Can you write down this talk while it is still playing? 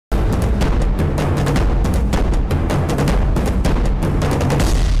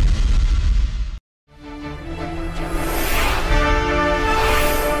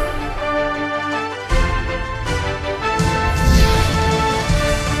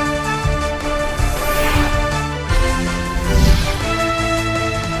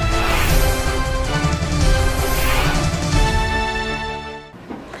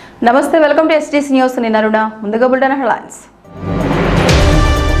నమస్తే welcome to SDC news నేను అరుణ ముందుగా బుల్టన్ హెడ్లైన్స్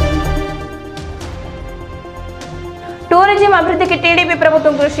టూరిజం అభివృద్ధికి టీడీపీ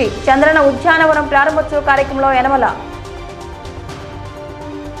ప్రభుత్వం కృషి చంద్రన ఉద్యానవనం ప్రారంభోత్సవ కార్యక్రమంలో యనమల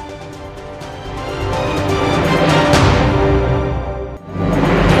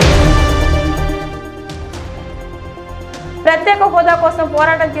ప్రత్యేక హోదా కోసం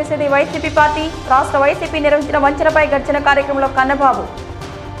పోరాటం చేసేది వైసీపీ పార్టీ రాష్ట్ర వైసీపీ నిర్వహించిన వంచనపై గర్జన కార్యక్రమంలో కన్నబాబు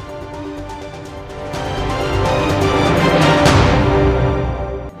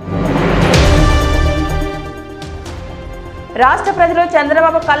రాష్ట్ర ప్రజలు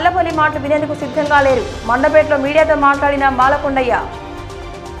చంద్రబాబు కల్లబొలి మాటలు వినేందుకు సిద్ధంగా లేరు మండపేటలో మీడియాతో మాట్లాడిన మాలకొండయ్య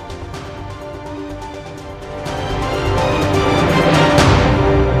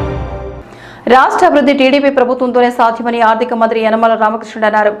రాష్ట్ర అభివృద్ధి టీడీపీ ప్రభుత్వంతోనే సాధ్యమని ఆర్థిక మంత్రి యనమల రామకృష్ణుడు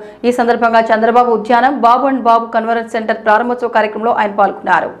అన్నారు. ఈ సందర్భంగా చంద్రబాబు ఉద్యానం బాబు అండ్ బాబు కన్వెన్షన్ సెంటర్ ప్రారంభోత్సవ కార్యక్రమంలో ఆయన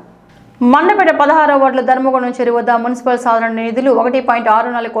పాల్గొన్నారు. మండపేట 16వ వార్డులో ధర్మగొండం చెరువు వద్ద మున్సిపల్ సాధారణ నిధులు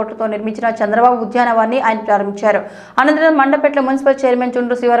 1.64 కోట్లతో నిర్మించిన చంద్రబాబు ఉద్యానవాన్ని ఆయన ప్రారంభించారు. అనంతరం మండపేటలో మున్సిపల్ చైర్మన్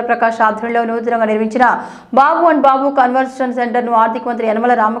చుండ్రు శివరప్రకాష్ ఆధ్వర్యంలో నూతనంగా నిర్మించిన బాబు అండ్ బాబు కన్వెన్షన్ సెంటర్ ను ఆర్థిక మంత్రి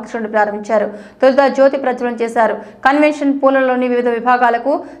యనమల రామకృష్ణుడు ప్రారంభించారు. తొలుత జ్యోతి ప్రజ్వలన చేశారు. కన్వెన్షన్ పూలలోని వివిధ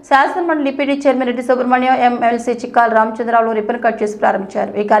విభాగాలకు శాసనమండలి deputy chairman Reddy Subrahmanyam, MLC Chikkala Ramachandra Rao ribbon cut చేసి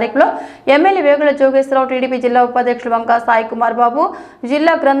ప్రారంభించారు. ఈ కార్యక్రమంలో ఎమ్మెల్యే వేగుల జోగేశ్వరరావు, టీడీపీ జిల్లా ఉపాధ్యక్షులు వంకా సాయి కుమార్ బాబు,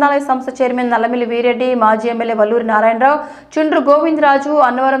 జిల్లా గ్రంథాలయ సంస్థ చైర్మన్ నల్లమిల్లి వీరెడ్డి, మాజీ ఎమ్మెల్యే వల్లూరి నారాయణరావు, చుండ్రు గోవిందరాజు,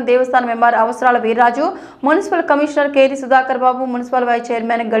 అన్నవరం దేవస్థానం ఎంఆర్ అవసరాల వీర్రాజు, మున్సిపల్ కమిషనర్ కేరి సుధాకర్ బాబు, మున్సిపల్ వైస్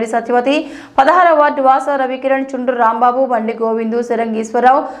చైర్మన్ గడి సత్యవతి, 16వ వార్డు వాస రవికిరణ్, చుండ్రు రాంబాబు, బండి గోవిందు, సెరంగి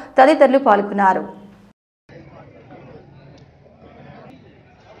ఈశ్వరరావు తదితరులు పాల్గొన్నారు.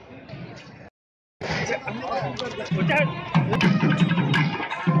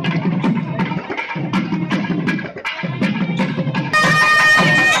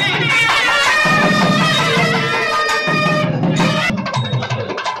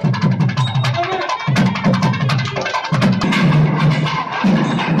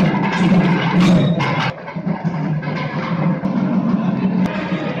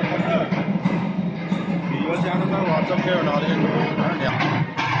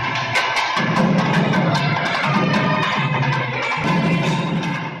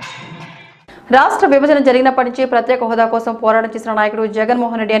 రాష్ట్ర విభజన జరిగినప్పటి నుంచి ప్రత్యేక హోదా కోసం పోరాటం చేసిన నాయకుడు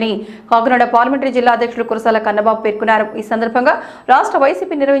జగన్మోహన్ రెడ్డి అని కాకినాడ పార్లమెంటరీ జిల్లా అధ్యక్షులు కురసాల కన్నబాబు పేర్కొన్నారు. ఈ సందర్భంగా రాష్ట్ర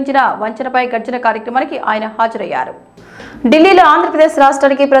వైసీపీ నిర్వహించిన వంచనపై గర్జన కార్యక్రమానికి ఆయన హాజరయ్యారు. ఢిల్లీలో ఆంధ్రప్రదేశ్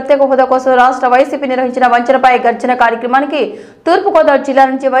రాష్ట్రానికి ప్రత్యేక హోదా కోసం రాష్ట్ర వైసీపీ నిర్వహించిన వంచనపై గర్జన కార్యక్రమానికి తూర్పుగోదావరి జిల్లా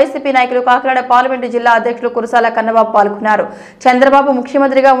నుంచి వైసీపీ నాయకులు కాకినాడ పార్లమెంటు జిల్లా అధ్యక్షులు కురసాల కన్నబాబు పాల్గొన్నారు. చంద్రబాబు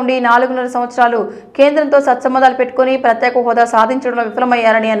ముఖ్యమంత్రిగా ఉండి 4.5 సంవత్సరాలు కేంద్రంతో సత్సంబంధాలు పెట్టుకుని ప్రత్యేక హోదా సాధించడంలో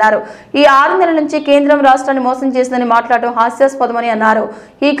విఫలమయ్యారని అన్నారు. ఈ 6 నెలల నుంచి కేంద్రం రాష్ట్రాన్ని మోసం చేసిందని మాట్లాడటం హాస్యాస్పదమని అన్నారు.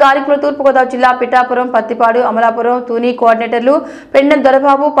 ఈ కార్యక్రమంలో తూర్పుగోదావరి జిల్లా పిఠాపురం, పత్తిపాడు, అమలాపురం, తూని కోఆర్డినేటర్లు పెండెం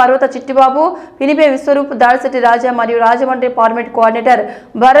దొరబాబు, పర్వత చిట్టిబాబు, పినిపే విశ్వరూప్, దాడిశెట్టి రాజా మరియు రాజమండ్రి పార్లమెంట్ కోఆర్డినేటర్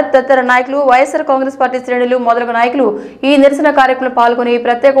భరత్ తదితర నాయకులు, వైఎస్ఆర్ కాంగ్రెస్ పార్టీ శ్రేణులు మొదలగు నాయకులు ఈ నిరసన కార్యక్రమంలో పాల్గొని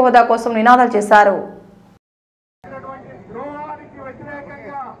ప్రత్యేక హోదా కోసం నినాదాలు చేశారు.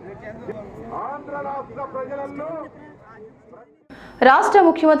 రాష్ట్ర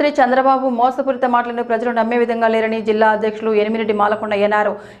ముఖ్యమంత్రి చంద్రబాబు మోసపూరిత మాటలను ప్రజలు నమ్మే విధంగా లేరని జిల్లా అధ్యక్షులు ఎనిమిరెడ్డి మాలకొండయ్య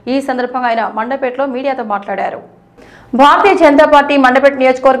అన్నారు. ఈ సందర్భంగా ఆయన మండపేటలో మీడియాతో మాట్లాడారు. భారతీయ జనతా పార్టీ మండపేట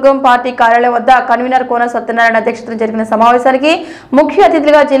నియోజకవర్గం పార్టీ కార్యాలయం వద్ద కన్వీనర్ కోన సత్యనారాయణ అధ్యక్షతన జరిగిన సమావేశానికి ముఖ్య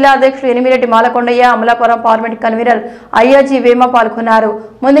అతిథిగా జిల్లా అధ్యక్షులు ఎనిమిరెడ్డి మాలకొండయ్య, అమలాపురం పార్లమెంట్ కన్వీనర్ అయ్యాజీ వేమ పాల్గొన్నారు.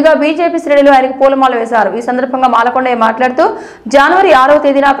 ముందుగా బీజేపీ శ్రేణులు ఆయనకు పూలమాల వేశారు. ఈ సందర్భంగా మాలకొండయ్య మాట్లాడుతూ జనవరి 6వ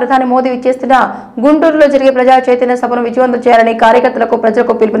తేదీన ప్రధాని మోదీ విచ్చేస్తున్న గుంటూరులో జరిగే ప్రజా చైతన్య సభను విజయవంతం చేయాలని కార్యకర్తలకు,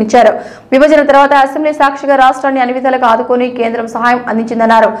 ప్రజలకు పిలుపునిచ్చారు. విభజన తర్వాత అసెంబ్లీ సాక్షిగా రాష్ట్రాన్ని అన్ని విధాలుగా ఆదుకొని కేంద్రం సహాయం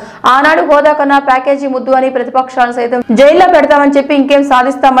అందించిందన్నారు. ఆనాడు హోదా కన్నా ప్యాకేజీ ముద్దు అని ప్రతిపక్షాలను సైతం జైల్లో పెడతామని చెప్పి ఇంకేం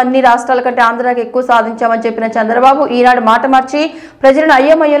సాధిస్తామని రాష్ట్రాల కంటే ఆంధ్రాకి ఎక్కువ సాధించామని చెప్పిన చంద్రబాబు ఈనాడు మాట మార్చి ప్రజలను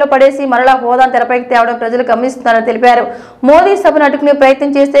అయ్యమయ్యలో పడేసి మరలా హోదా తెరపైకి తేవడం ప్రజలు గమనిస్తున్నారని తెలిపారు. మోదీ సభను అడ్డుకునే ప్రయత్నం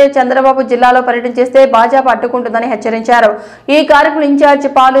చేస్తే, చంద్రబాబు జిల్లాలో పర్యటన చేస్తే భాజపా అడ్డుకుంటుందని హెచ్చరించారు. ఈ కార్యక్రమం ఇన్ఛార్జ్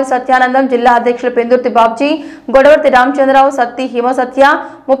పాలు సత్యానందం, జిల్లా అధ్యక్షులు పెందుర్తి బాబ్జీ, గొడవర్తి రామచంద్రరావు, సత్తి హిమసత్య,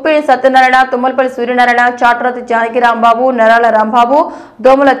 ముప్పిడి సత్యనారాయణ, తుమ్మలపల్లి సూర్యనారాయణ, చాట్రతి జానకి రాంబాబు, నరాల రాంబాబు,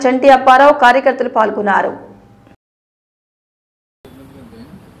 దోమల చంటి అప్పారావు కార్యకర్తలు పాల్గొన్నారు.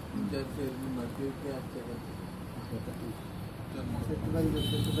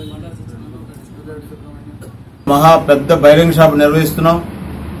 మహా పెద్ద బహిరంగ సభ నిర్వహిస్తున్నాం.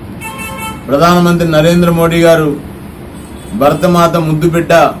 ప్రధానమంత్రి నరేంద్ర మోడీ గారు భరతమాత ముద్దు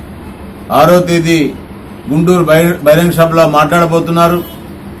బిడ్డ 6వ తేదీ గుంటూరు బహిరంగ సభలో మాట్లాడబోతున్నారు.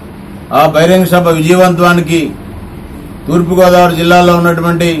 ఆ బహిరంగ సభ విజయవంతానికి తూర్పుగోదావరి జిల్లాలో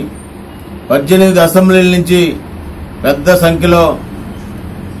ఉన్నటువంటి 18 అసెంబ్లీల నుంచి పెద్ద సంఖ్యలో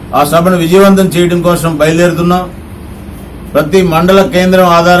ఆ సభను విజయవంతం చేయడం కోసం బయలుదేరుతున్నాం. ప్రతి మండల కేంద్రం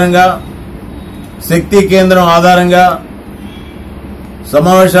ఆధారంగా, శక్తి కేంద్రం ఆధారంగా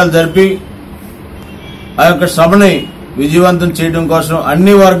సమావేశాలు జరిపి ఆ యొక్క సభని విజయవంతం చేయడం కోసం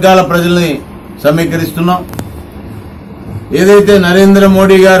అన్ని వర్గాల ప్రజల్ని సమీకరిస్తున్నాం. ఏదైతే నరేంద్ర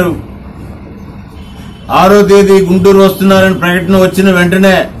మోడీ గారు 6వ తేదీ గుంటూరు వస్తున్నారని ప్రకటన వచ్చిన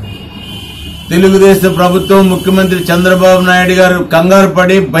వెంటనే తెలుగుదేశం ప్రభుత్వం, ముఖ్యమంత్రి చంద్రబాబు నాయుడు గారు కంగారు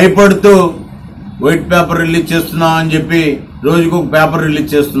పడి భయపడుతూ వైట్ పేపర్ రిలీజ్ చేస్తున్నాం అని చెప్పి రోజుకు ఒక పేపర్ రిలీజ్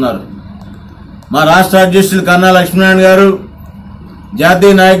చేస్తున్నారు. మా రాష్ట్ర అధ్యక్షులు కన్నా లక్ష్మీనారాయణ గారు,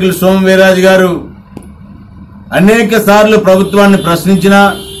 జాతీయ నాయకులు సోమ వీర్రాజు గారు అనేక సార్లు ప్రభుత్వాన్ని ప్రశ్నించినా,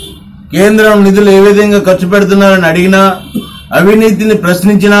 కేంద్రం నిధులు ఏ విధంగా ఖర్చు పెడుతున్నారని అడిగినా, అవినీతిని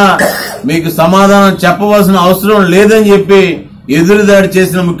ప్రశ్నించినా మీకు సమాధానం చెప్పవలసిన అవసరం లేదని చెప్పి ఎదురుదాడి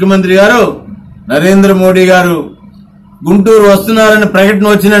చేసిన ముఖ్యమంత్రి గారు నరేంద్ర మోడీ గారు గుంటూరు వస్తున్నారని ప్రకటన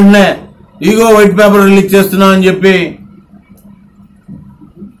వచ్చిన వెంటనే ఇగో వైట్ పేపర్ రిలీజ్ చేస్తున్నామని చెప్పి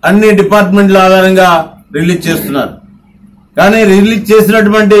అన్ని డిపార్ట్మెంట్ల ఆధారంగా రిలీజ్ చేస్తున్నారు. కానీ రిలీజ్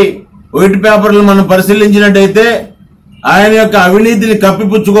చేసినటువంటి వైట్ పేపర్లు మనం పరిశీలించినట్టయితే ఆయన యొక్క అవినీతిని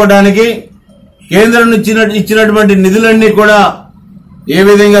కప్పిపుచ్చుకోవడానికి కేంద్రం ఇచ్చినటువంటి నిధులన్నీ కూడా ఏ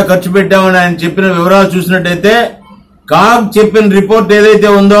విధంగా ఖర్చు పెట్టామని ఆయన చెప్పిన వివరాలు చూసినట్టయితే కాగ్ చెప్పిన రిపోర్ట్ ఏదైతే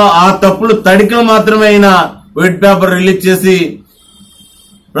ఉందో ఆ తప్పులు తడికలు మాత్రమే ఆయన వైట్ పేపర్ రిలీజ్ చేసి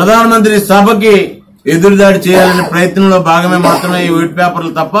ప్రధానమంత్రి సభకి ఎదురుదాడి చేయాలనే ప్రయత్నంలో భాగమే మాత్రమే ఈ వైట్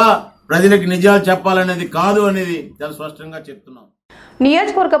పేపర్లు తప్ప ప్రజలకు నిజాలు చెప్పాలనేది కాదు అనేది చాలా స్పష్టంగా చెప్తున్నాం.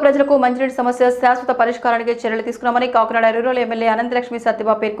 నియోజకవర్గ ప్రజలకు మంచినీటి సమస్య శాశ్వత పరిష్కారానికి చర్యలు తీసుకున్నామని కాకినాడ రూరల్ ఎమ్మెల్యే అనంతలక్ష్మి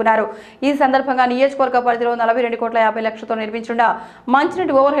సత్యబాబు పేర్కొన్నారు. ఈ సందర్భంగా నియోజకవర్గ పరిధిలో 42,50,00,000తో నిర్మించిన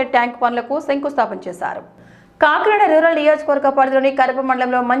మంచినీటి ఓవర్ హెడ్ ట్యాంక్ పనులకు శంకుస్థాపన చేశారు. కాకినాడ రూరల్ నియోజకవర్గ పరిధిలోని కరప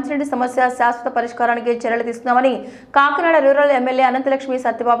మండలంలో మంచినీటి సమస్య శాశ్వత పరిష్కారానికి చర్యలు తీసుకున్నామని కాకినాడ రూరల్ ఎమ్మెల్యే అనంతలక్ష్మి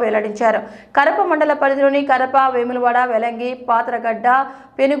సత్యబాబు వెల్లడించారు. కరప మండల పరిధిలోని కరప, వేములవాడ, వెలంగి, పాతరగడ్డ,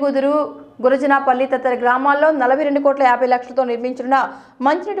 పెనుగుదురు, గురజనాపల్లి తదితర గ్రామాల్లో 42,50,00,000తో నిర్మించిన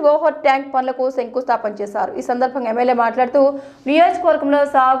మంచినీటి ఓవర్ ట్యాంక్ పనులకు శంకుస్థాపన చేశారు. ఈ సందర్భంగా ఎమ్మెల్యే మాట్లాడుతూ నియోజకవర్గంలో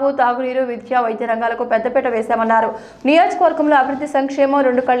సాగు, తాగునీరు, విద్య, వైద్య రంగాలకు పెద్దపీట వేశామన్నారు. నియోజకవర్గంలో అభివృద్ధి సంక్షేమం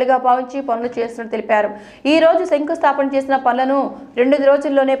 2 కళ్లుగా భావించి పనులు చేస్తున్నట్టు తెలిపారు. ఈ రోజు శంకుస్థాపన చేసిన పనులను 2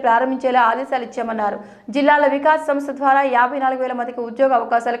 రోజుల్లోనే ప్రారంభించేలా ఆదేశాలు ఇచ్చామన్నారు. జిల్లాల వికాస్ సంస్థ ద్వారా 54,000 మందికి ఉద్యోగ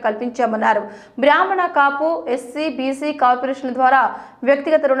అవకాశాలు కల్పించామన్నారు. బ్రాహ్మణ, కాపు, ఎస్సీ, బీసీ కార్పొరేషన్ల ద్వారా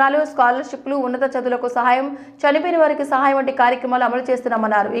వ్యక్తిగత రుణాలు, స్కాలర్షిప్లు, ఉన్నత చదువులకు సహాయం, చనిపోయిన వారికి సహాయం వంటి కార్యక్రమాలు అమలు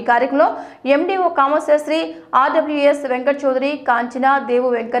చేస్తున్నామన్నారు. ఈ కార్యక్రమంలో ఎండీఓ కామశ్రీ, ఆర్డబ్ల్యూఎస్ వెంకట చౌదరి, కాంచన, దేవు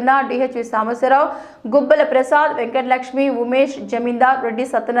వెంకన్న, డిహెచ్వి సాంబశివరావు, గుబ్బల ప్రసాద్, వెంకటలక్ష్మి, ఉమేష్, జమీందార్, రెడ్డి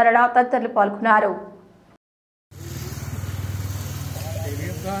సత్యనారాయణ తదితరులు పాల్గొన్నారు.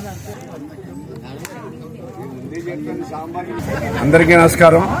 అందరికీ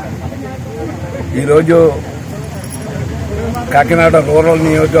నమస్కారం. ఈరోజు కాకినాడ రూరల్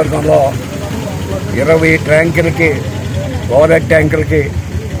నియోజకవర్గంలో 20 ట్యాంకులకి, ఓవర్ హెడ్ ట్యాంకులకి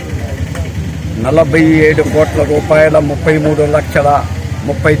 47 కోట్ల రూపాయల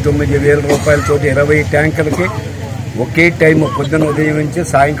 33,39,000 రూపాయలతో 20 ట్యాంకులకి ఒకే టైం పొద్దున ఉదయం నుంచి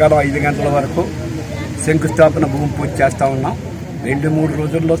సాయంకాలం 5 గంటల వరకు శంకుస్థాపన భూమి పూజ చేస్తూ ఉన్నాం. 2-3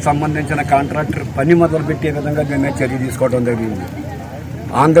 రోజుల్లో సంబంధించిన కాంట్రాక్టర్ పని మొదలుపెట్టే విధంగా దీన్ని చర్య తీసుకోవడం జరిగింది.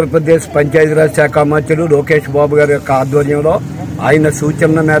 ఆంధ్రప్రదేశ్ పంచాయతీరాజ్ శాఖ మంత్రులు లోకేష్ బాబు గారి యొక్క ఆధ్వర్యంలో ఆయన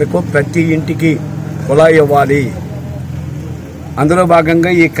సూచనల మేరకు ప్రతి ఇంటికి కుళాయి ఇవ్వాలి. అందులో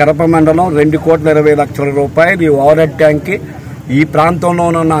భాగంగా ఈ కరప మండలం 2,20,00,000 రూపాయలు ఈ ఓవర్ హెడ్ ట్యాంక్కి ఈ ప్రాంతంలో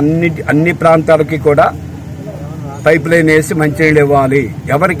ఉన్న అన్ని ప్రాంతాలకి కూడా పైప్ లైన్ వేసి మంచినీళ్ళు ఇవ్వాలి.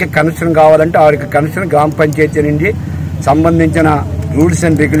 ఎవరికి కనెక్షన్ కావాలంటే వారికి కనెక్షన్ గ్రామ పంచాయతీ నుండి సంబంధించిన రూల్స్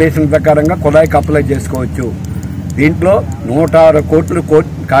అండ్ రెగ్యులేషన్ ప్రకారంగా కుళాయికి అప్లై చేసుకోవచ్చు. దీంట్లో 106 కోట్లు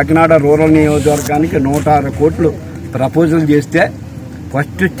కాకినాడ రూరల్ నియోజకవర్గానికి 106 కోట్లు ప్రపోజల్ చేస్తే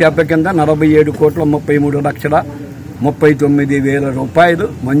ఫస్ట్ స్టెప్ కింద 47,33,39,000 రూపాయలు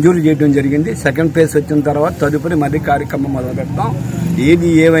మంజూరు చేయడం జరిగింది. సెకండ్ ఫేజ్ వచ్చిన తర్వాత తదుపరి మళ్ళీ కార్యక్రమం మొదలు పెడతాం. ఏది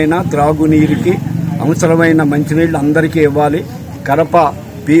ఏమైనా త్రాగునీరుకి అవసరమైన మంచినీళ్ళు అందరికీ ఇవ్వాలి. కరప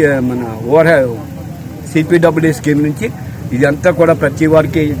మన సిపిడబ్ల్యూ స్కీమ్ నుంచి ఇదంతా కూడా ప్రతి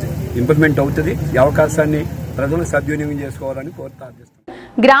వారికి ఇంప్లిమెంట్ అవుతుంది. ఈ అవకాశాన్ని ప్రజలు సద్వినియోగం చేసుకోవాలని కోరుతారు.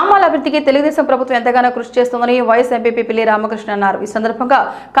 గ్రామాల అభివృద్ధికి తెలుగుదేశం ప్రభుత్వం ఎంతగానో కృషి చేస్తుందని వైఎస్ ఎంపీ పిల్లి రామకృష్ణ అన్నారు. ఈ సందర్భంగా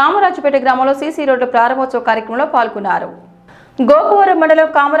కామరాజుపేట గ్రామంలో సీసీ రోడ్డు ప్రారంభోత్సవ కార్యక్రమంలో పాల్గొన్నారు. గోకవరం మండలం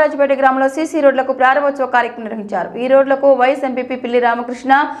కామరాజుపేట గ్రామంలో సీసీ రోడ్లకు ప్రారంభోత్సవ కార్యక్రమం నిర్వహించారు. ఈ రోడ్లకు వైస్ ఎంపీపీ పిల్లి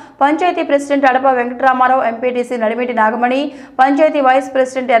రామకృష్ణ, పంచాయతీ ప్రెసిడెంట్ అడప Venkataramarao, MPTC నడిమిటి Nagamani, panchayat vice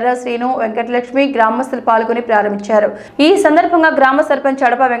president ఎర్ర శ్రీను, వెంకటలక్ష్మి గ్రామస్తులు పాల్గొని ప్రారంభించారు. ఈ సందర్భంగా గ్రామ సర్పంచ్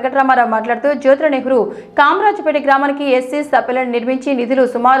అడప వెంకటరామారావు మాట్లాడుతూ జ్యోతిర నెహ్రూ కామరాజుపేట గ్రామానికి ఎస్సీ సభ్యులను నిర్మించి నిధులు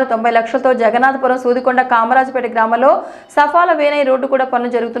సుమారు 90 లక్షలతో జగన్నాథపురం సూదికొండ కామరాజుపేట గ్రామంలో సఫాల వేనై రోడ్డు కూడా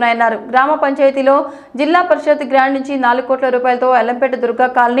పనులు జరుగుతున్నాయన్నారు. గ్రామ పంచాయతీలో జిల్లా పరిషత్ గ్రాండ్ నుంచి 4 కోట్ల రూపాయలతో ఎల్లంపేట దుర్గా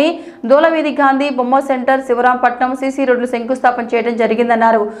కాలనీ, దోలవీధి గాంధీ బొమ్మ సెంటర్, శివరాంపట్నం సీసీ రోడ్లు శంకుస్థాపన చేయడం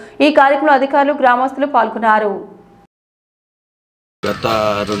జరిగిందన్నారు. ఈ కార్యక్రమంలో అధికారులు, గ్రామస్తులు పాల్గొన్నారు. గత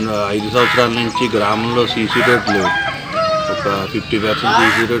 5 సంవత్సరాల నుంచి గ్రామంలో సీసీ రోడ్లు ఒక 50%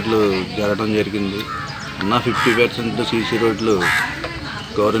 సీసీ రోడ్లు జరగడం జరిగింది. ఉన్న 50% సీసీ రోడ్లు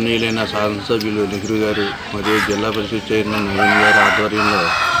గౌరవనీయులైన శాసనసభ్యులు నెహ్రూ గారు మరియు జిల్లా పరిషత్ చైర్మన్ నవీన్ గారి ఆధ్వర్యంలో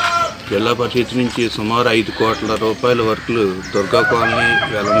జిల్లా పరిషత్ నుంచి సుమారు 5 కోట్ల రూపాయల వర్కులు దుర్గా కాలనీ,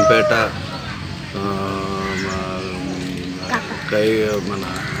 వెలంపేట, మన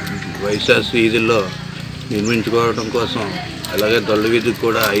వైశాస్ వీధుల్లో నిర్మించుకోవడం కోసం, అలాగే దొల్ల వీధికి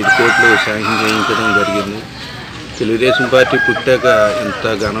కూడా 5 కోట్లు శాంక్షన్ చేయించడం జరిగింది. తెలుగుదేశం పార్టీ పుట్టాక ఇంత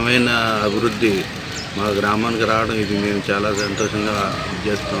ఘనమైన అభివృద్ధి మా గ్రామానికి రావడం ఇది మేము చాలా సంతోషంగా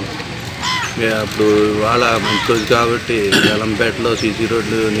చేస్తాం. అప్పుడు ఇవాళ మంచి రోజు కాబట్టి వెలంపేటలో సీసీ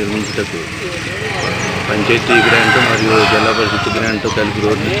రోడ్లు నిర్మించుటకు పంచాయతీ గ్రాంట్ మరియు జిల్లా పరిషత్ గ్రాంట్ కలిపి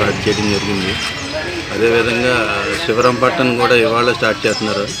రోడ్లు స్టార్ట్ చేయడం జరిగింది. అదేవిధంగా శివరాంపట్నం కూడా ఇవాళ స్టార్ట్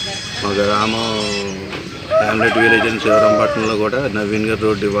చేస్తున్నారు. మా గ్రామం ఫ్యామిలీ విలేజ్ అని శివరాంపట్నంలో కూడా నవీన్ గారు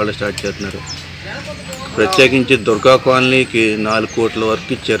రోడ్డు ఇవాళ స్టార్ట్ చేస్తున్నారు. ప్రత్యేకించి దుర్గా కాలనీకి 4 కోట్ల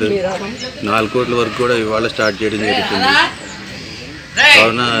వరకు ఇచ్చారు. 4 కోట్ల వరకు కూడా ఇవాళ స్టార్ట్ చేయడం జరుగుతుంది.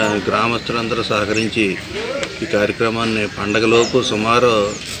 కావున గ్రామస్తులందరూ సహకరించి ఈ కార్యక్రమాన్ని పండగలోపు సుమారు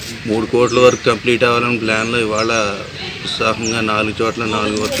 3 కోట్ల వరకు కంప్లీట్ అవ్వాలని ప్లాన్లో ఇవాళ ఉత్సాహంగా 4 చోట్ల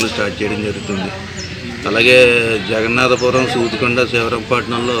 4 వర్కులు స్టార్ట్ చేయడం జరుగుతుంది. అలాగే జగన్నాథపురం, సూదికొండ,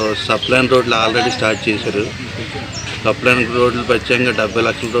 శివరాంపట్నంలో సప్లైన్ రోడ్లు ఆల్రెడీ స్టార్ట్ చేశారు. సప్లైన్ రోడ్లు ప్రత్యేకంగా 70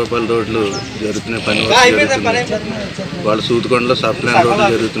 లక్షల రూపాయల రోడ్లు జరుగుతున్నాయి, పని జరుగుతుంది. వాళ్ళ సూదికొండలో సప్లైన్ రోడ్లు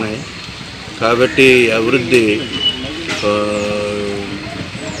జరుగుతున్నాయి. కాబట్టి అభివృద్ధి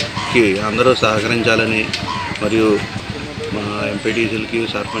అందరూ సహకరించాలని మరియు మా ఎంపీటీసీలకి,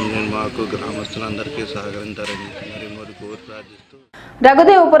 సర్పంచ్, మాకు గ్రామస్తులందరికీ సహకరించాలని మరి కోరి ప్రార్థిస్తూ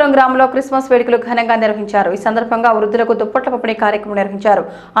రఘుదేవపురం గ్రామంలో క్రిస్మస్ వేడుకలు ఘనంగా నిర్వహించారు. ఈ సందర్భంగా వృద్ధులకు దుప్పట్ల పంపిణీ కార్యక్రమం నిర్వహించారు.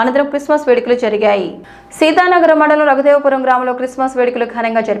 అనంతరం క్రిస్మస్ వేడుకలు జరిగాయి. సీతానగరం మండలం రఘుదేవపురం గ్రామంలో క్రిస్మస్ వేడుకలు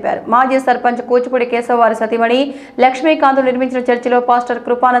ఘనంగా జరిపారు. మాజీ సర్పంచ్ కూచిపూడి కేశవవారి సతీమణి లక్ష్మీకాంత్ నిర్మించిన చర్చిలో పాస్టర్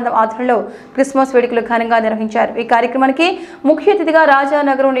కృపానందం ఆధ్వర్యంలో క్రిస్మస్ వేడుకలు ఘనంగా నిర్వహించారు. ఈ కార్యక్రమానికి ముఖ్య అతిథిగా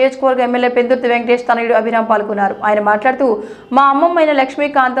రాజానగరం నియోజకవర్గ ఎమ్మెల్యే పెందుర్తి వెంకటేష్ తనయుడు అభిరామ్ పాల్గొన్నారు. ఆయన మాట్లాడుతూ మా అమ్మమ్మైన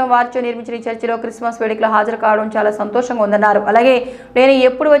లక్ష్మీకాంతం వారితో నిర్మించిన ఈ చర్చిలో క్రిస్మస్ వేడుకలు హాజరు కావడం చాలా సంతోషంగా ఉందన్నారు. అలాగే నేను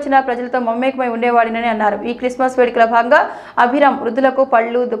ఎప్పుడు వచ్చినా ప్రజలతో మమ్మేకమై ఉండేవాడినని అన్నారు. ఈ క్రిస్మస్ వేడుకల భాగంగా అభిరామ్ వృద్ధులకు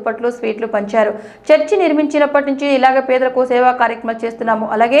పళ్ళు, దుప్పట్లు, స్వీట్లు పంచారు. చర్చి నిర్మించినప్పటి నుంచి ఇలాగే పేదలకు సేవా కార్యక్రమాలు చేస్తున్నాము.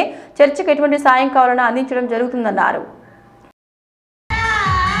 అలాగే చర్చికి ఎటువంటి సాయం కావాలన్నా అందించడం జరుగుతుందన్నారు.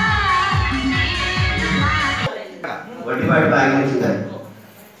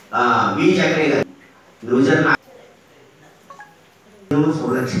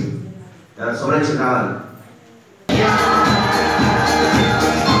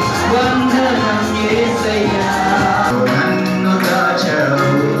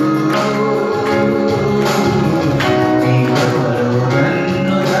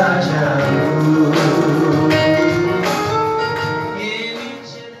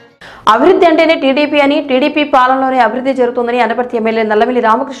 అభివృద్ధి అంటేనే టీడీపీ అని, టీడీపీ పాలనలోనే అభివృద్ధి జరుగుతుందని అనపర్తి ఎమ్మెల్యే నల్లమిల్లి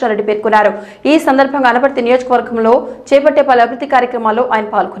రామకృష్ణారెడ్డి పేర్కొన్నారు. ఈ సందర్భంగా అనపర్తి నియోజకవర్గంలో చేపట్టే పలు అభివృద్ధి కార్యక్రమాల్లో ఆయన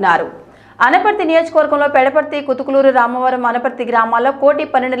పాల్గొన్నారు. అనపర్తి నియోజకవర్గంలో పెడపర్తి, కుతుకులూరు, రామవరం, అనపర్తి గ్రామాల్లో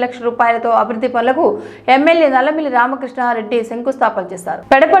 1,12,00,000 రూపాయలతో అభివృద్ధి పనులకు ఎమ్మెల్యే నల్లమిల్లి రామకృష్ణారెడ్డి శంకుస్థాపన చేశారు.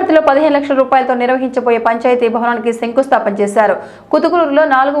 పెడపర్తిలో 15 లక్షల రూపాయలతో నిర్వహించబోయే పంచాయతీ భవనానికి శంకుస్థాపన చేశారు. కుతుకులూరులో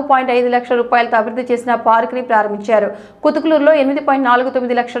 4.5 లక్షల రూపాయలతో అభివృద్ధి చేసిన పార్క్ ని ప్రారంభించారు. కుతుకులూరులో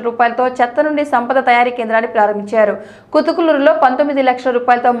 8.49 లక్షల రూపాయలతో చెత్త నుండి సంపద తయారీ కేంద్రాన్ని ప్రారంభించారు. కుతుకులూరులో 19 లక్షల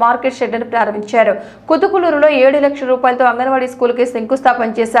రూపాయలతో మార్కెట్ షెడ్ ని ప్రారంభించారు. కుతుకులూరులో 7 లక్షల రూపాయలతో అంగన్వాడీ స్కూల్ కి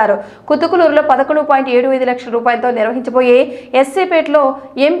శంకుస్థాపన చేశారు. కుతుకులూరులో 11.75 లక్షల రూపాయలతో నిర్వహించబోయే ఎస్సీపేటలో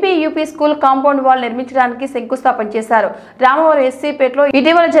ఎంపీయూపీ స్కూల్ కాంపౌండ్ వాల్ నిర్మించడానికి శంకుస్థాపన చేశారు. రామవరం ఎస్సీపేటలో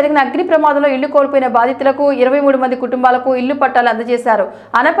ఇటీవల జరిగిన అగ్ని ప్రమాదంలో ఇల్లు కోల్పోయిన బాధితులకు 23 మంది కుటుంబాలకు ఇల్లు పట్టాలు అందజేశారు.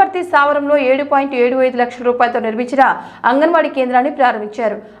 అనపర్తి సావరంలో 7.75 లక్షల రూపాయలతో నిర్మించిన అంగన్వాడీ కేంద్రాన్ని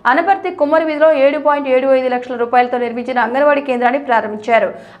ప్రారంభించారు. అనపర్తి కుమ్మరి వీధిలో 7.75 లక్షల రూపాయలతో నిర్మించిన అంగన్వాడీ కేంద్రాన్ని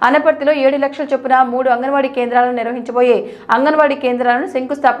ప్రారంభించారు. అనపర్తిలో 7 లక్షల చొప్పున 3 అంగన్వాడీ కేంద్రాలను నిర్వహించబోయే అంగన్వాడీ కేంద్రాలను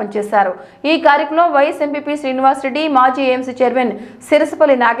శంకుస్థాపన చేశారు. ఈ కార్యక్రమంలో వైఎస్ ఎంపీపీ శ్రీనివాస్ రెడ్డి, మాజీ ఏఎంసీ చైర్మన్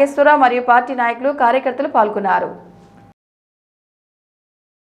సిరసపల్లి నాగేశ్వరరావు మరియు పార్టీ నాయకులు, కార్యకర్తలు పాల్గొన్నారు.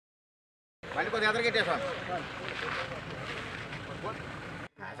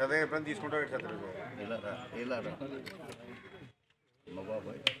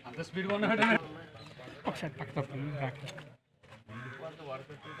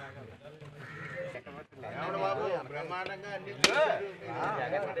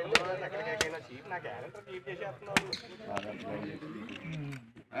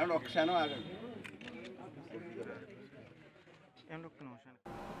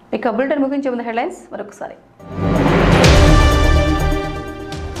 ఇక బులెటిన్ ముగించే ముందు హెడ్లైన్స్ మరొకసారి.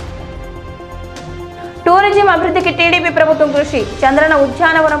 టూరిజం అభివృద్ధికి టీడీపీ ప్రభుత్వం కృషి. చంద్రన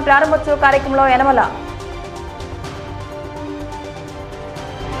ఉద్యానవనం ప్రారంభోత్సవ కార్యక్రమంలో యనమల.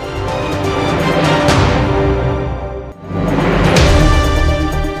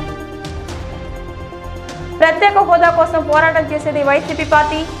 ప్రత్యేక హోదా కోసం పోరాటం చేసేది వైసీపీ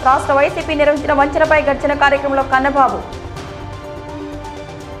పార్టీ. రాష్ట్ర వైసీపీ నిర్వహించిన వంచనపై గర్జన కార్యక్రమంలో కన్నబాబు.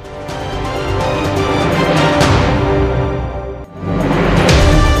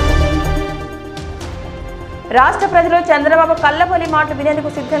 రాష్ట్ర ప్రజలు చంద్రబాబు కల్లబొలి మాటలు వినేందుకు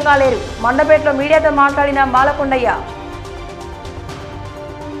సిద్ధంగా లేరు. మండపేటలో మీడియాతో మాట్లాడిన మాలకొండయ్య.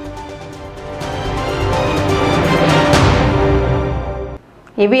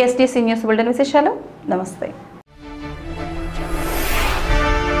 ఇవి SDC న్యూస్ బులెటిన్ విశేషాలు. నమస్తే.